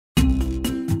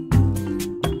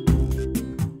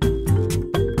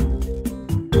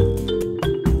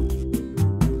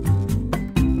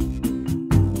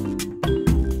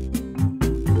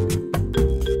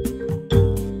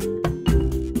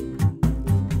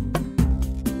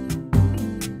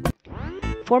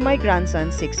For my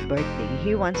grandson's 6th birthday,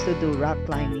 he wants to do rock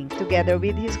climbing together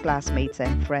with his classmates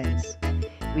and friends.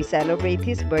 We celebrate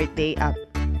his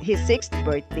 6th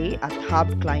birthday at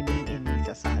Hub Climbing in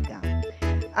Mississauga.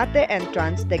 At the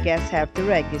entrance, the guests have to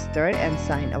register and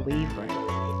sign a waiver.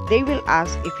 They will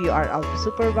ask if you are a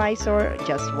supervisor,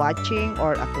 just watching,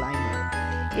 or a climber.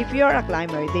 If you are a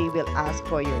climber, they will ask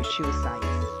for your shoe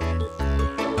size.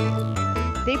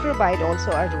 They provide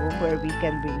also a room where we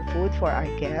can bring food for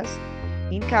our guests.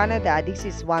 In Canada, this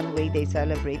is one way they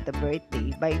celebrate the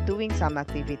birthday by doing some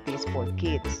activities for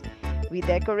kids. We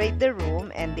decorate the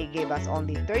room and they gave us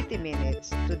only 30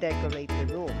 minutes to decorate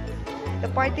the room. The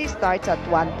party starts at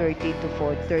 1:30 to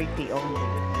 4:30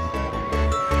 only.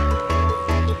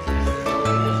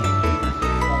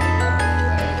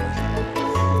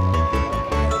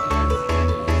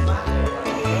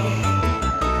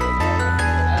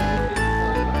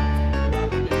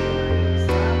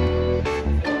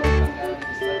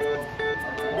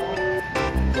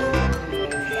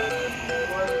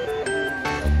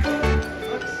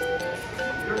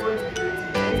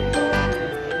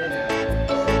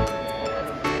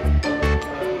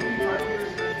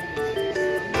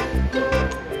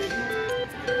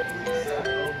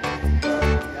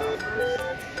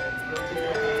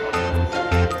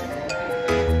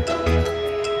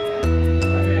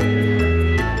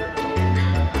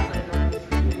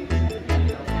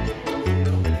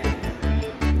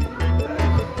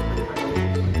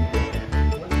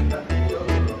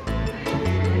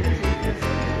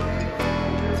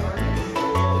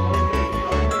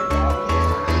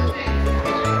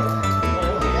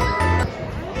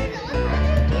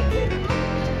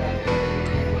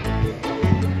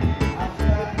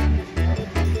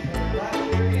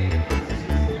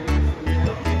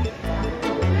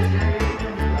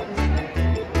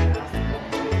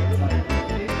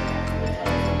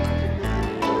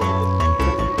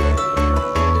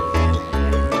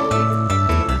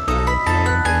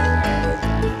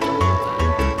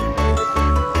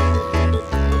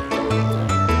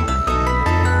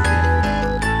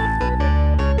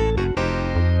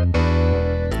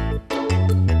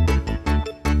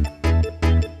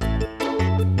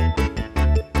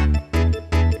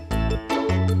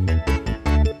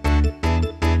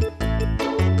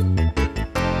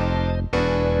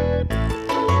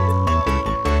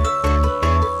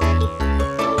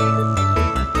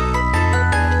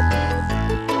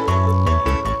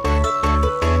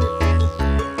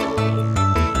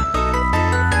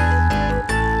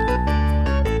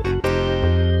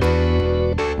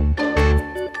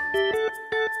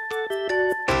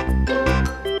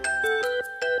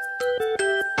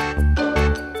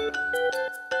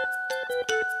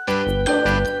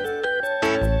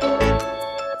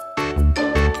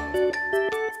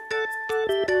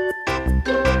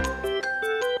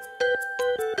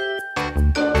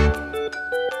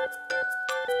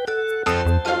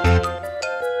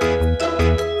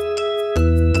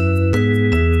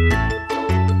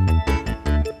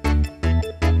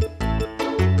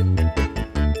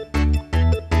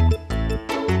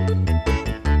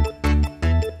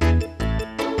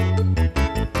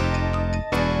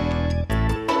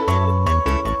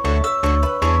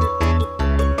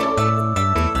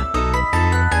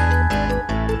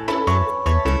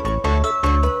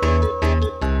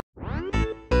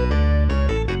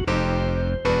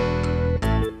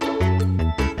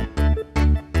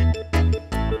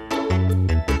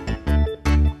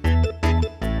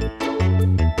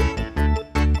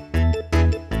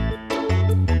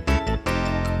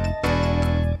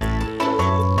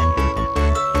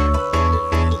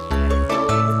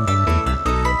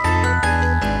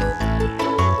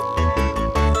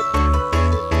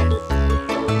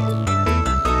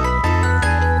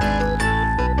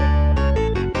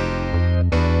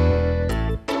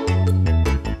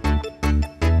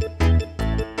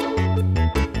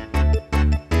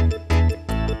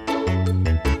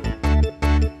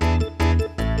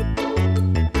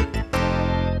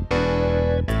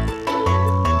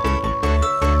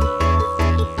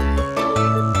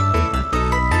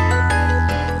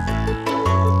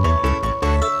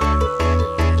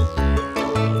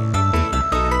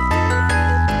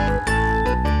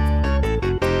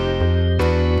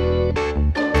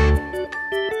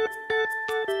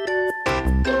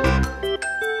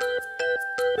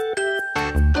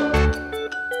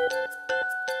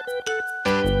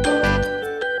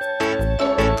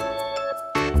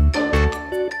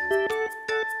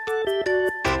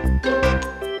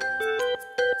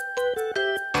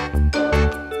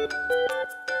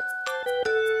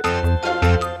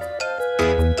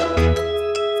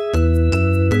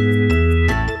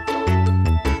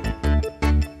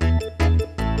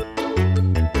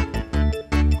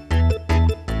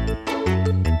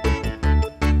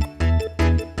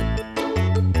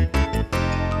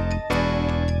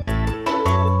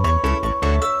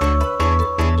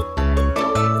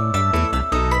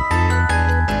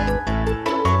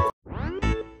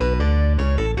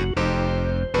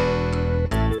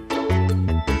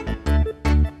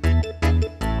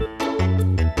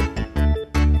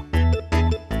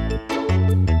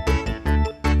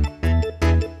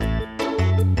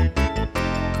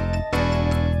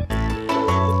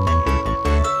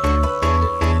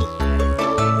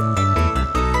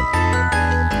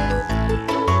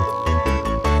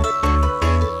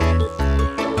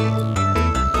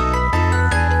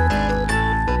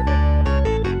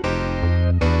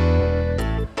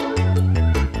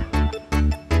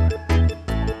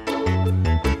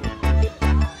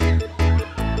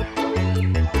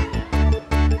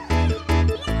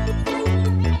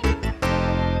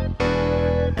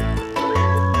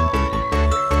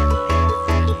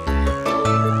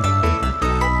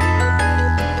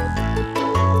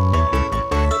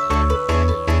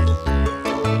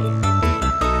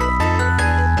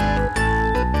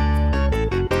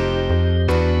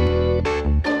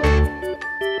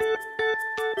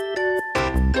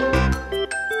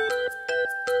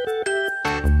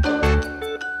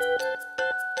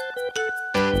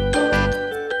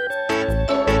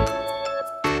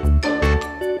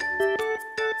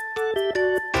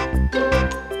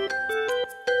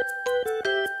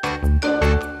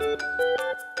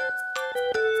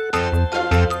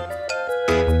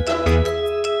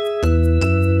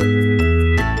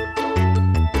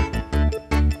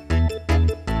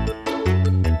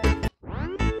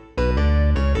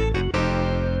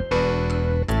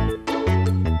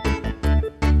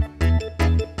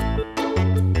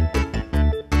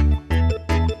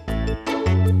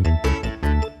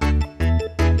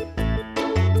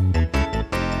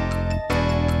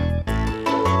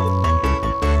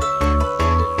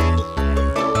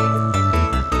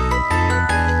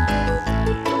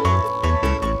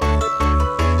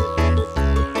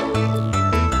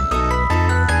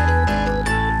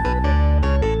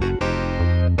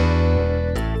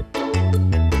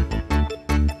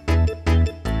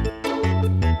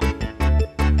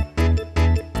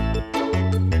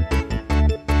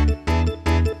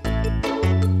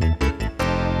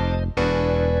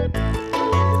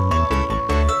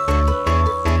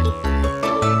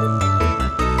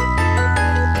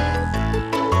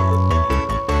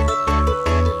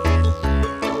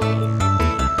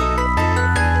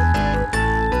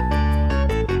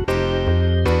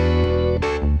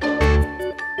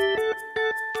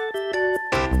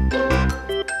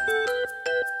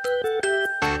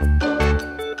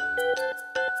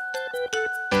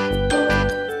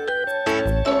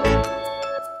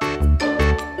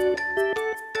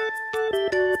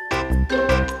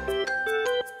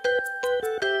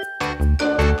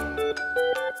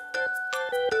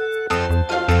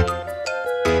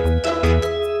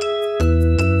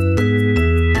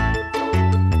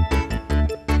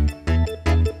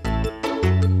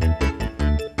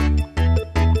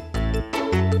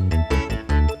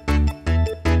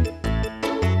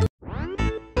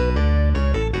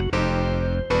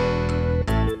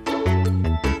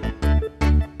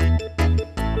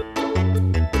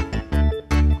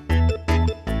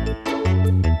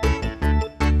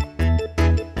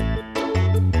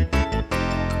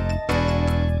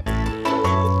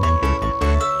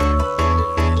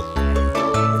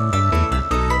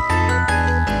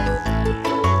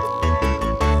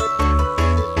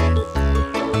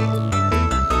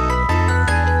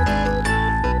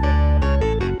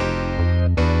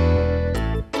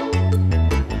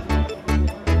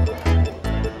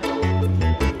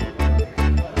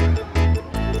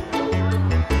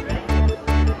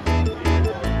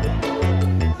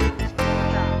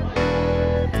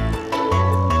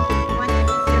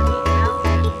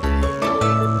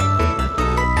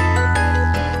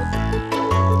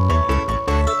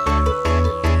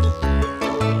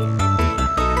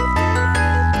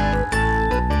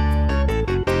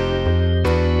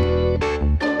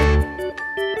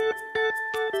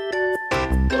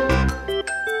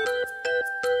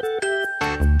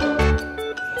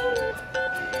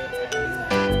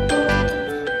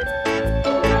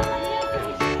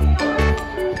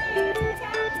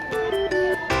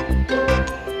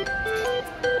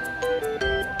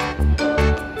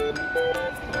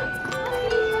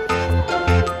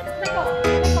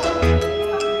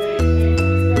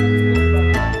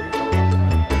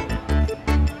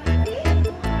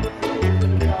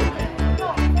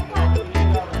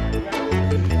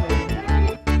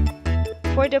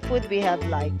 food, we have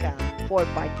like 4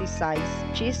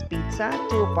 party-size cheese pizza,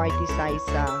 2 party-size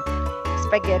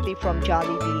spaghetti from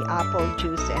Jollibee, apple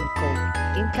juice, and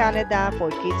Coke. In Canada, for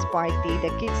kids party,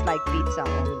 the kids like pizza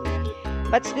only.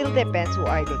 But still depends who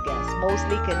are the guests.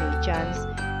 Mostly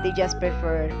Canadians, they just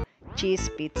prefer cheese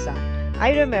pizza.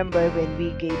 I remember when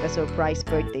we gave a surprise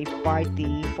birthday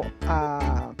party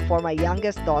for my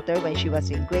youngest daughter when she was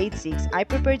in grade 6. I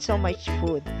prepared so much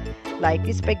food like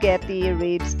spaghetti,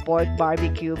 ribs, pork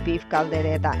barbecue, beef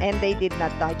caldereta, and they did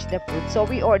not touch the food. So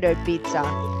we ordered pizza,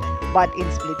 but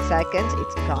in split seconds,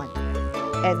 it's gone.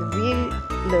 And we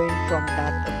learned from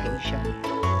that occasion.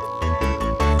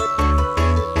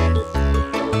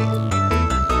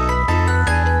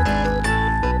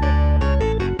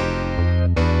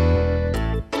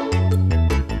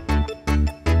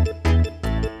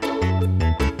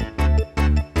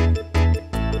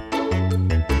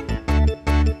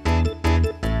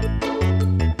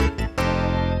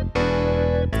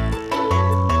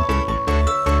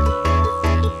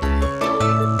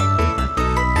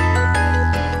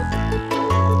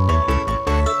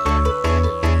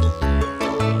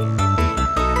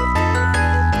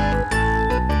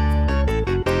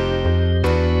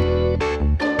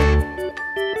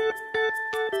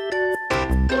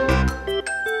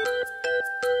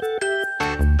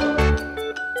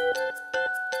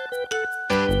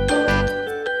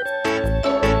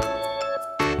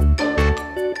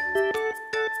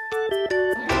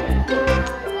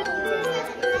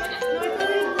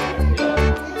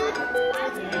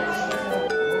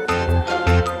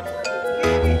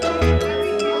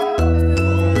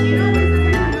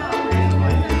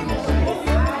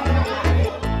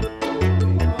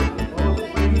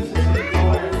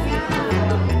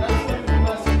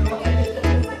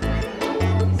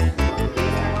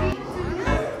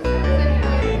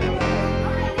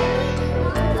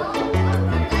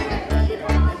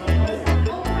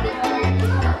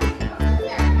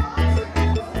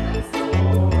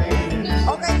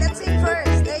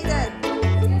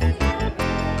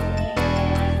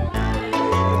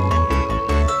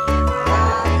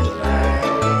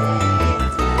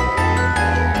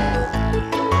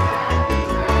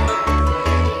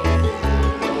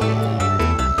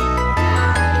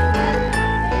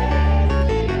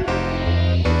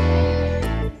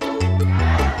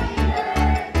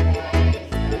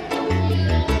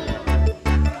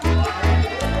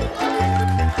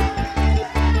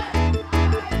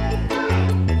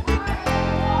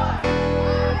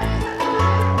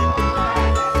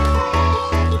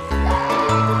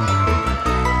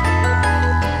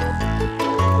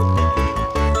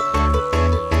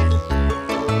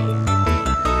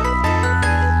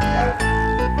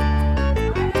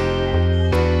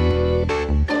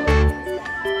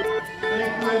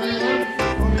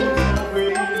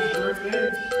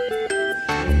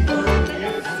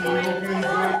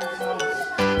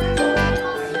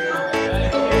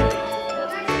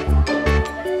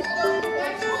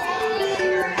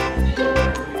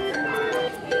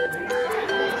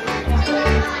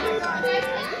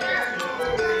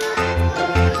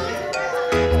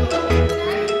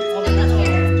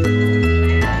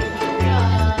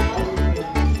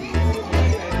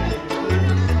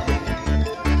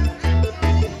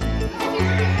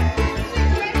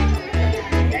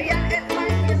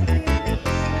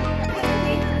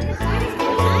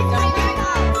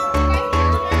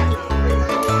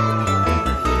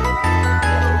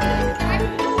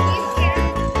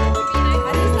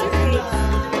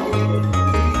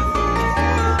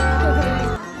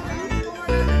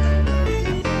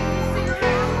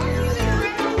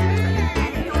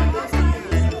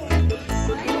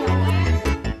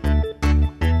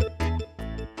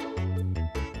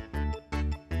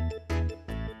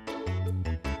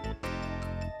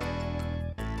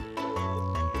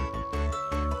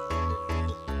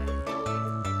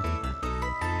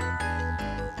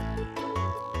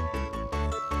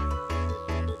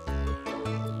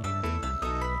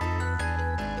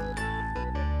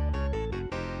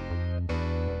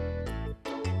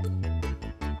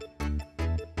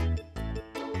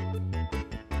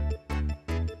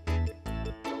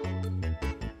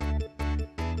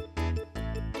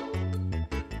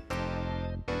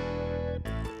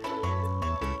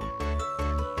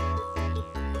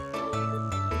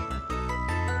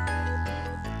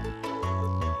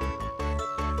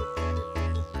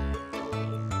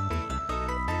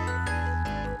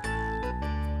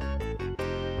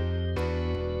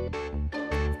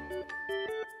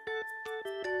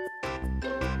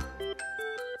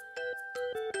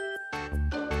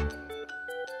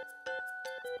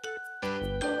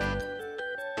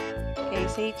 Okay,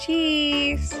 say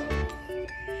cheese.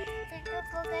 Thank you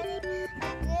for getting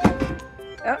a good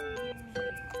Oh.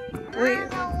 Wait. I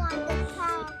don't want the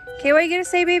car. Okay, what are you gonna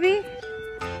say, baby?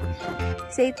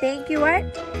 Say thank you, what?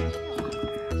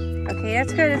 Okay,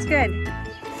 that's good, that's good.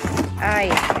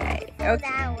 Okay. Go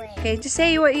that way. Okay, just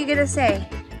say what you're gonna say.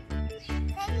 Thank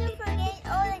you for getting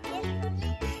all the gifts for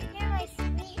me. You're my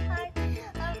sweetheart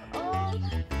of all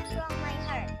from my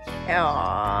heart.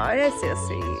 Aw, that's so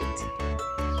sweet.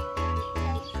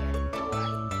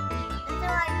 That's all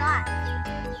I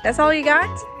got. That's all you got?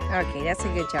 Okay, that's a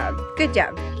good job. Good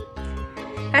job.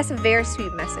 That's a very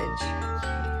sweet message.